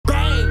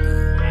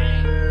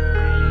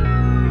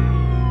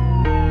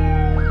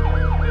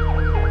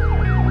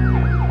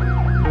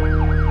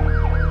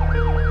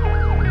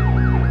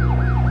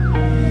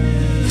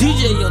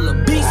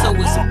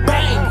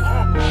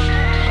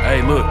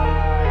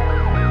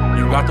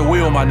got the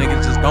wheel, my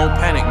nigga. Just don't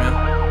panic,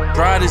 man.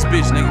 Drive this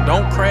bitch, nigga.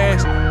 Don't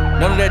crash.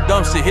 None of that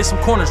dumb shit. Hit some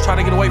corners. Try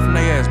to get away from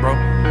their ass, bro.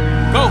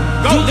 Go,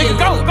 nigga,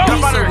 go. Get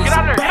out there, get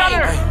out there, get out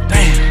there.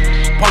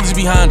 Damn. Police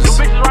behind us.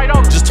 Your bitch is right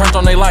on. Just turned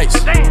on their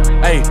lights.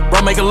 Damn. Hey,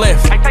 bro, make a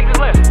left. Hey, take this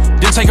left.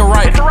 Then take a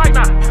right. Take the right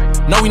now.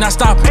 No, we not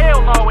stopping.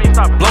 Hell no, we ain't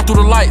stopping. Blow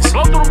through the lights.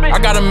 Blow through the bitch. I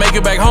gotta make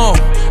it back home.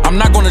 I'm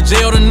not going to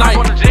jail tonight.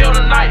 I'm going to jail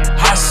tonight.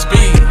 High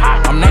speed.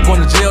 I'm not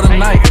going to jail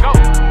tonight.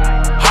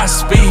 High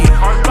speed.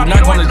 I'm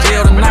not going to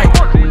jail tonight.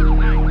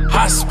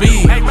 High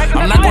speed.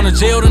 I'm not going to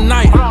jail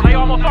tonight.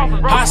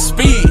 High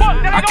speed.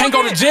 I can't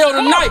go to jail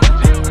tonight.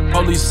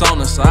 Police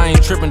on us. I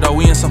ain't tripping though.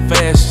 We in some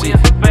fast shit.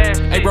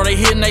 Hey, bro, they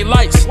hitting they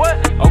lights.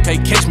 Okay,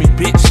 catch me,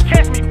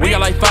 bitch. We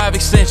got like 5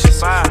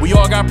 extensions. We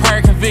all got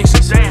prior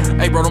convictions.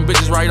 Hey, bro, them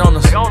bitches right on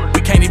us.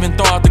 We can't even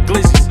throw out the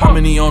glizzies. How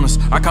many on us?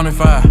 I counted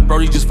 5.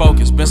 Brody, just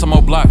focus. Been some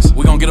more blocks.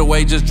 We gon' get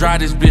away. Just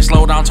drive this bitch.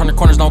 Slow down, turn the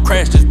corners, don't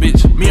crash this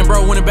bitch. Me and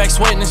bro went back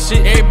sweating and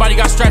shit. Everybody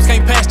got straps,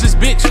 can't pass this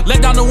bitch.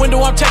 Let down the window,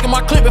 I'm checking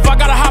my clip. If I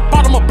gotta hop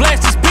out, I'ma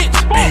blast this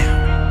bitch.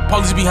 Bam.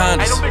 Police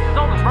behind us.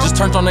 Just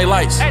turned on their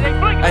lights.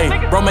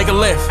 Hey, bro, make a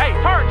left.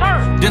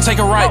 Then take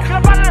a right.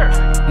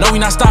 No, we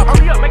not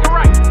stopping.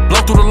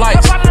 Blow through the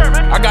lights.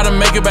 I gotta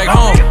make it back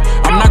home.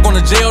 I'm not going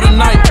to jail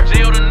tonight.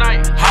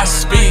 High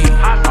speed.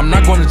 I'm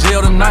not going to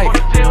jail tonight.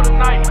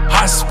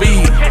 High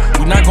speed.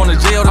 We not going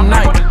to jail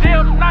tonight.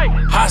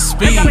 High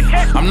speed.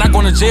 I'm not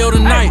going to jail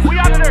tonight.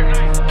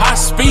 High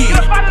speed.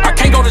 I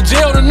can't go to jail.